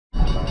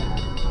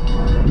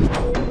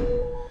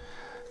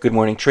Good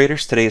morning,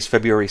 traders. Today is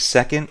February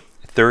 2nd,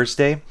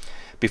 Thursday.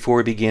 Before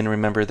we begin,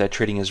 remember that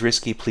trading is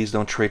risky. Please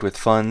don't trade with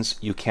funds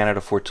you cannot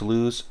afford to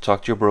lose.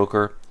 Talk to your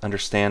broker.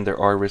 Understand there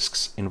are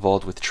risks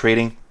involved with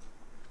trading.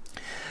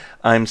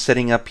 I'm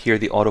setting up here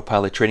the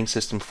AutoPilot trading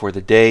system for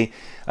the day.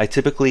 I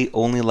typically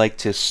only like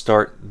to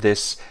start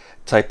this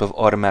type of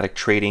automatic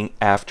trading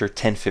after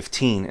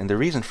 10:15, and the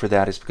reason for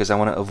that is because I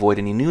want to avoid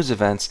any news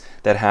events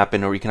that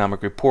happen or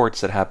economic reports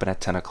that happen at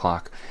 10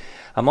 o'clock.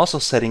 I'm also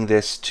setting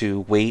this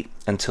to wait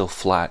until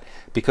flat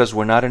because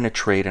we're not in a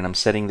trade, and I'm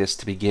setting this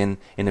to begin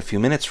in a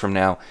few minutes from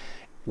now.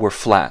 We're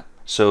flat,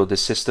 so the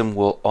system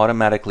will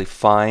automatically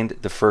find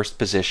the first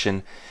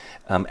position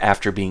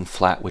after being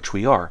flat, which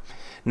we are.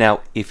 Now,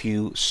 if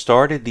you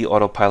started the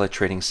AutoPilot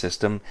trading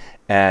system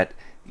at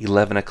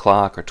 11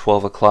 o'clock or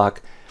 12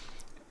 o'clock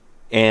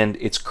and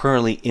it's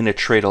currently in a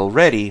trade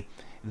already,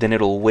 then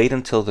it'll wait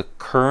until the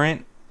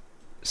current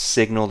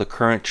signal, the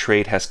current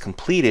trade has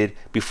completed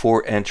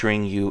before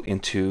entering you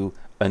into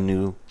a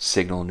new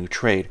signal, new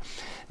trade.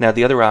 Now,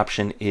 the other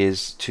option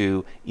is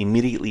to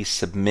immediately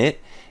submit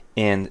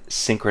and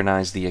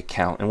synchronize the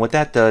account. And what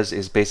that does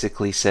is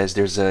basically says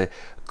there's a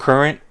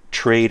current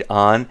trade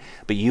on,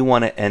 but you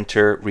want to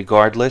enter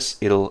regardless.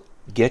 It'll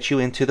get you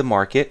into the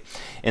market,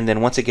 and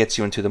then once it gets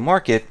you into the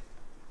market,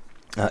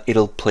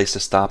 it'll place the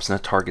stops and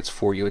the targets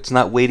for you. It's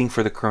not waiting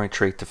for the current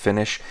trade to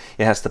finish.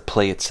 It has to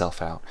play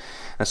itself out.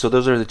 And so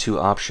those are the two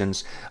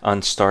options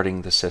on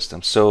starting the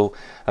system. So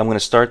I'm going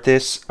to start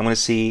this. I'm going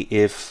to see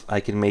if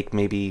I can make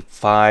maybe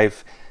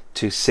 $500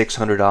 to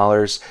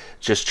 $600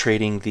 just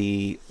trading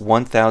the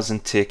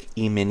 1,000 tick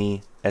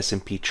E-mini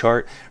S&P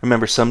chart.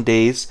 Remember, some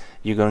days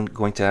you're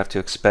going to have to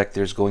expect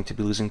there's going to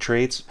be losing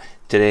trades.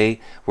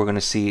 Today we're going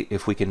to see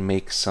if we can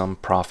make some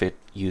profit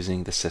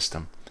using the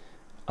system.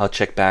 I'll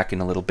check back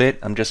in a little bit.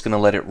 I'm just going to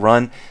let it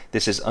run.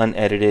 This is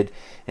unedited,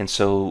 and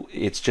so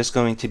it's just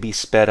going to be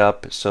sped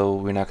up, so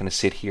we're not going to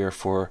sit here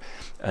for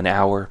an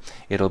hour.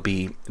 It'll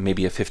be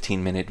maybe a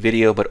 15-minute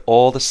video, but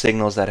all the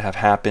signals that have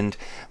happened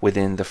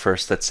within the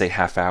first, let's say,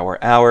 half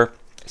hour,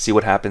 see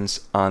what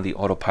happens on the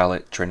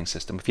AutoPilot trading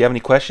system. If you have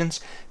any questions,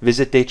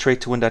 visit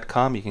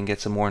DayTradeToWin.com. You can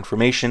get some more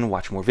information,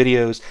 watch more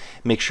videos,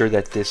 make sure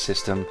that this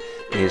system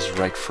is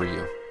right for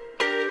you.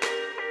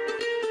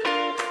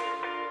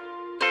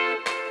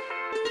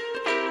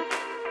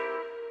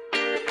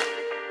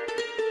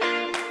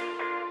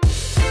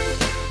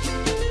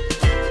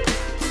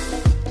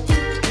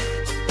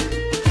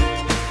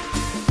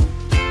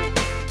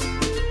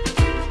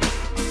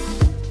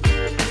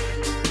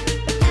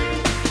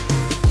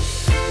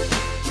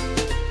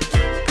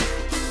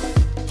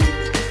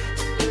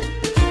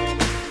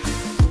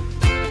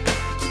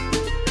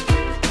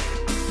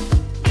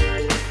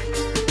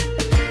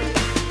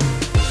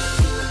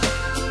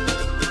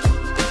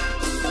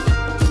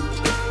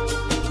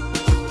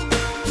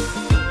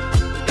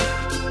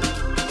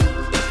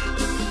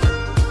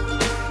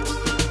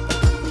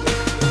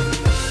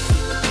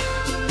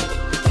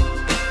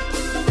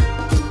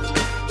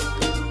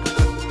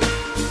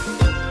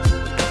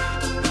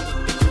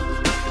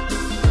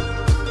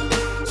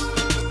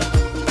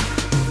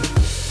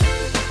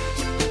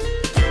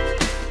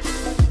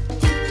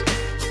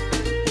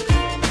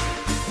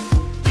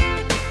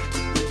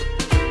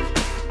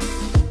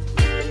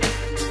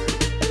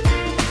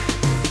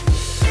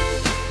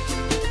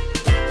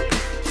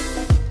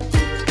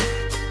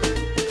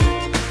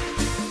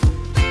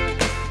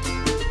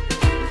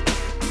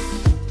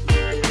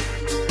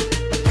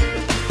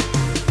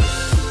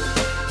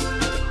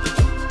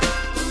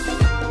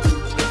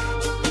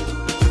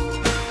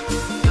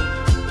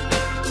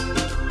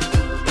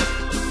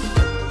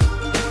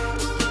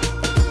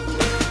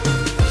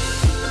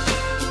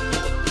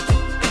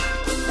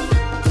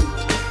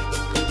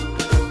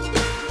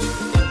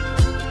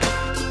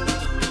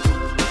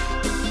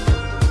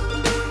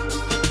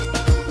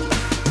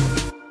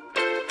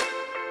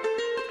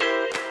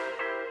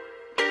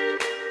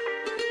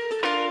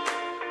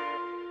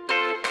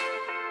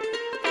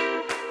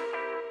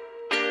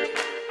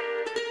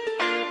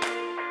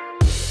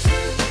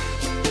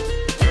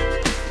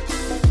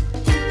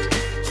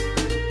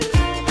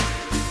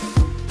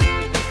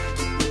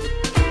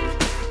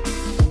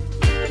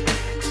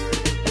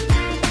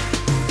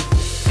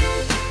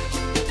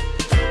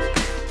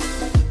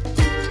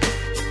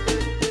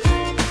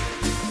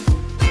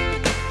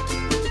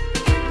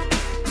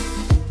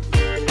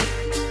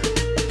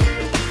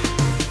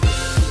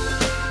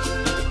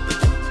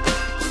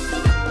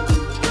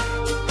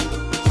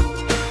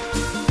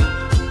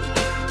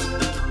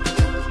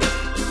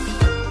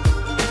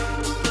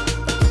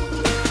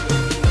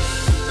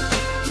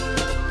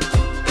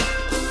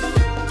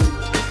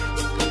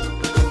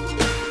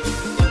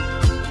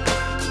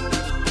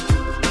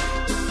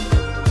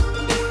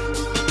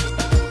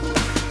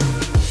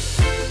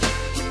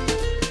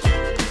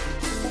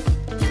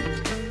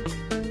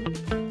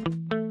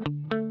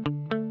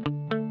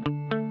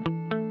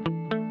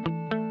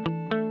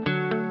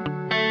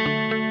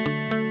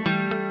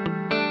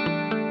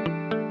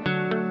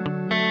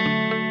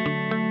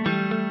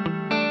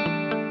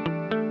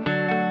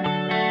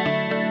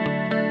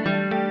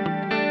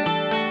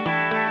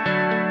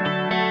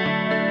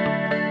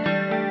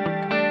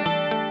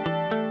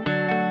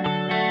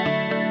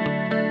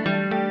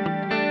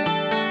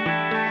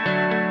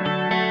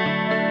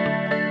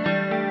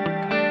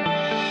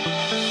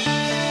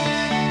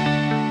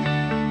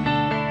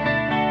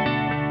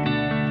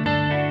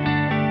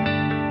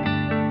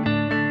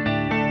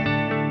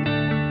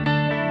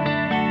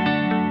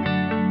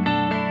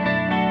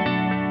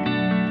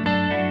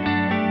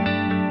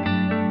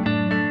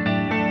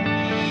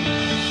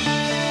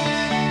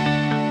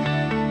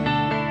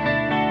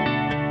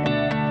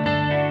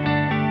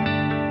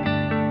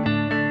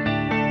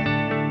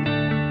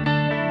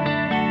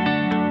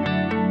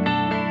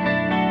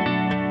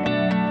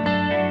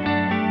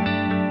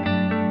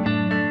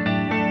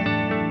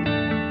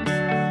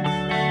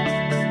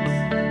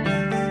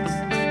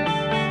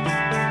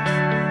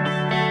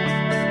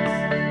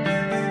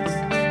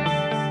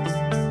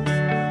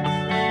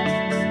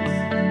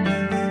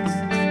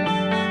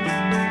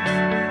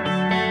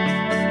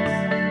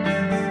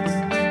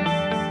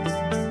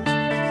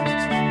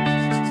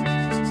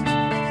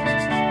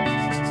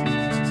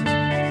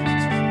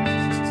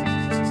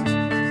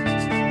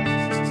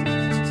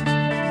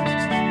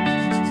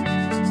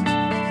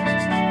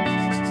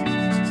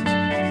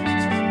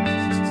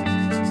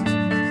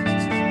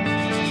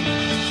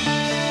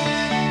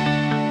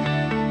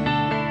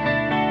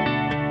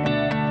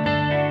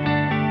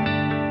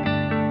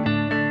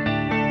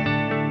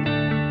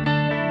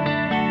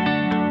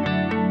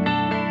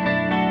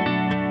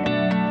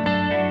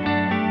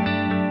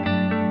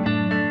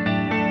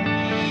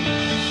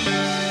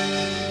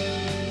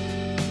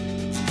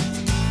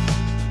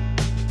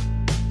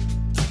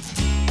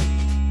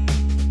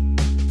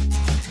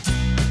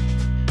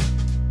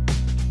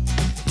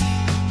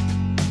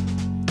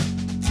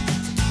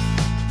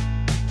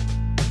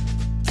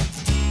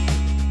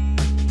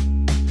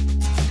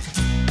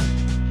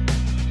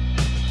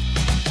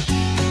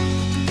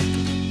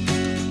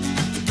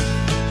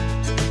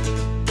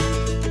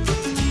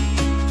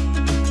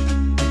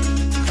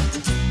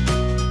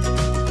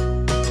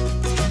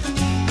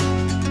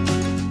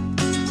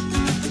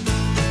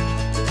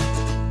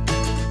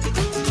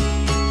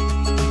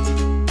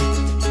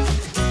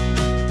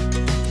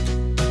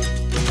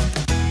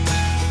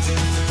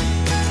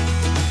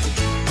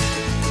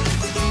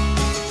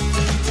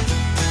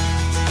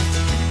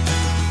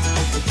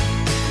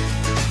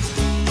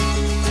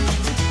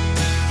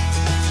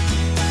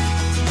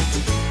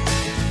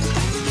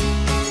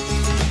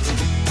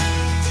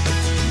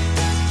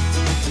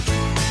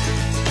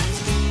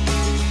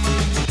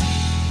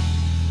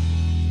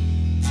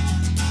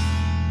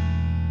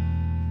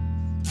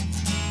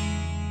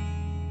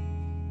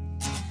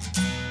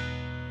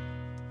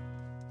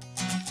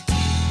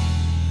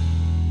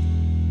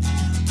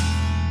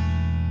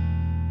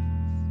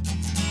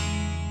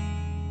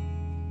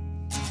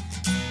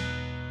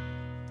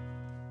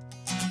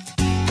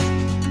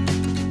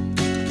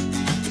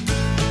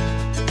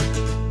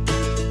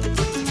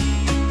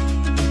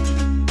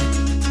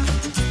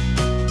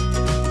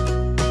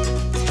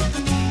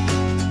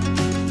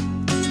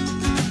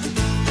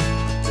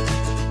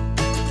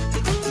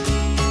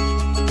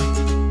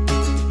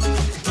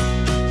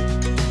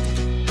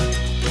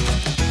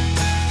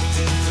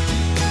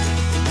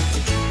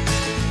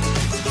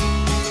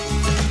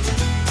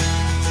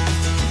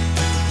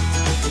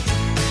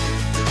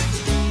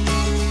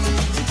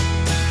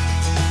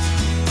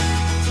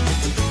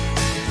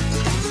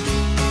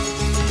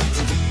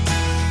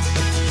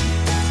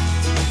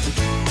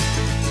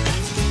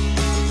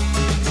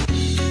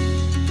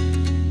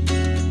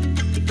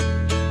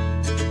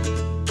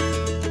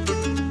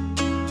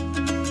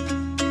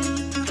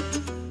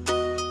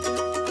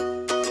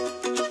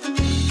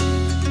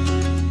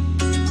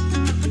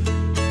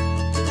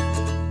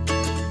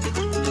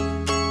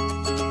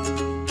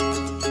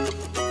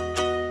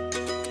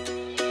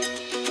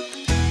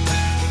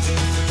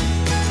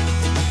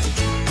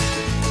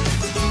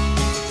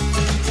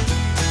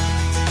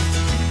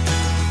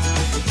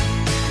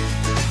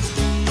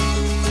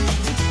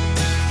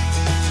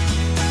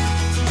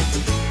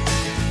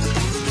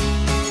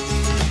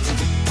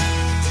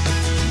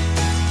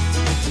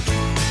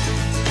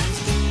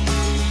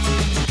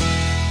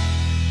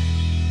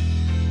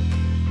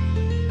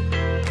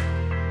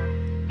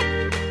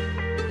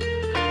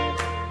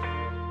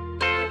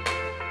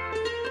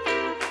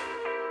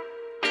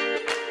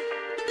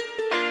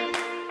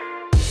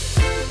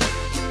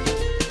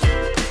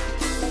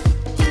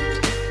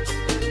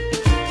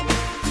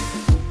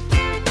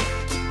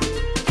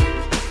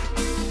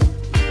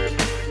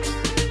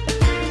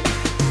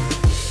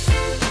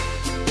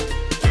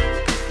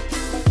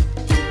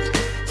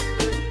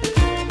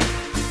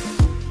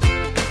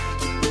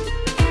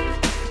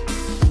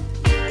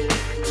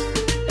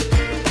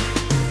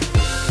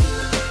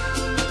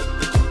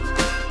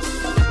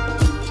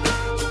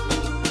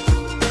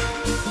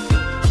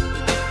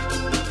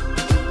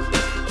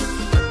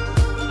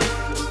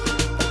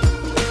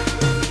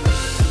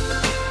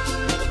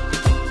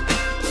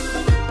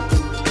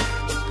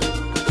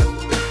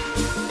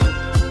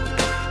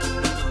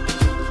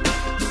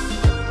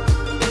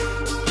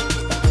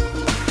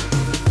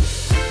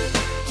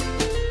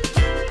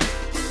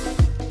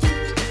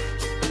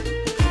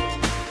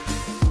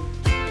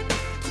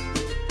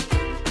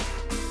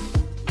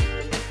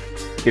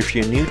 If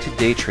you're new to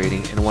day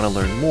trading and want to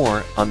learn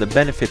more on the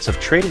benefits of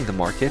trading the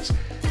markets,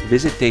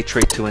 visit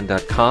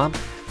DayTradeToWin.com,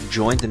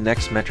 join the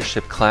next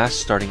mentorship class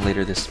starting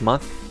later this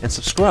month, and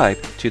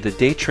subscribe to the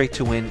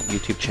DayTradeToWin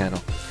YouTube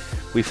channel.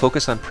 We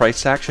focus on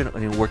price action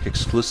and work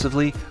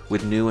exclusively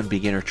with new and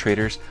beginner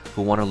traders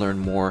who want to learn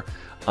more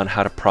on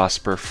how to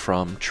prosper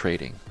from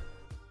trading.